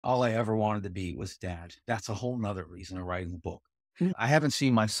All I ever wanted to be was dad. That's a whole nother reason of writing the book. Mm. I haven't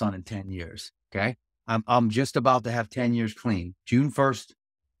seen my son in 10 years. Okay. I'm just about to have 10 years clean. June 1st,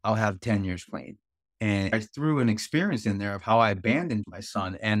 I'll have 10 years clean. And I threw an experience in there of how I abandoned my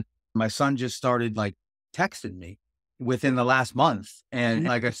son. And my son just started like texting me within the last month. And Mhm.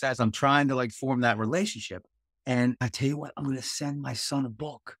 like I said, I'm trying to like form that relationship. And I tell you what, I'm going to send my son a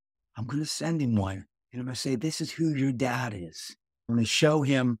book. I'm going to send him one. And I'm going to say, this is who your dad is. I'm going to show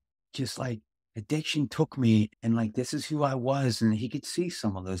him just like addiction took me and like this is who I was. And he could see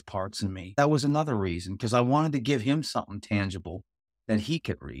some of those parts in me. That was another reason because I wanted to give him something tangible that he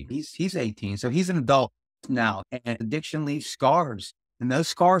could read. He's 18, so he's an adult now. And addiction leaves scars, and those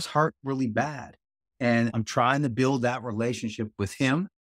scars hurt really bad. And I'm trying to build that relationship with him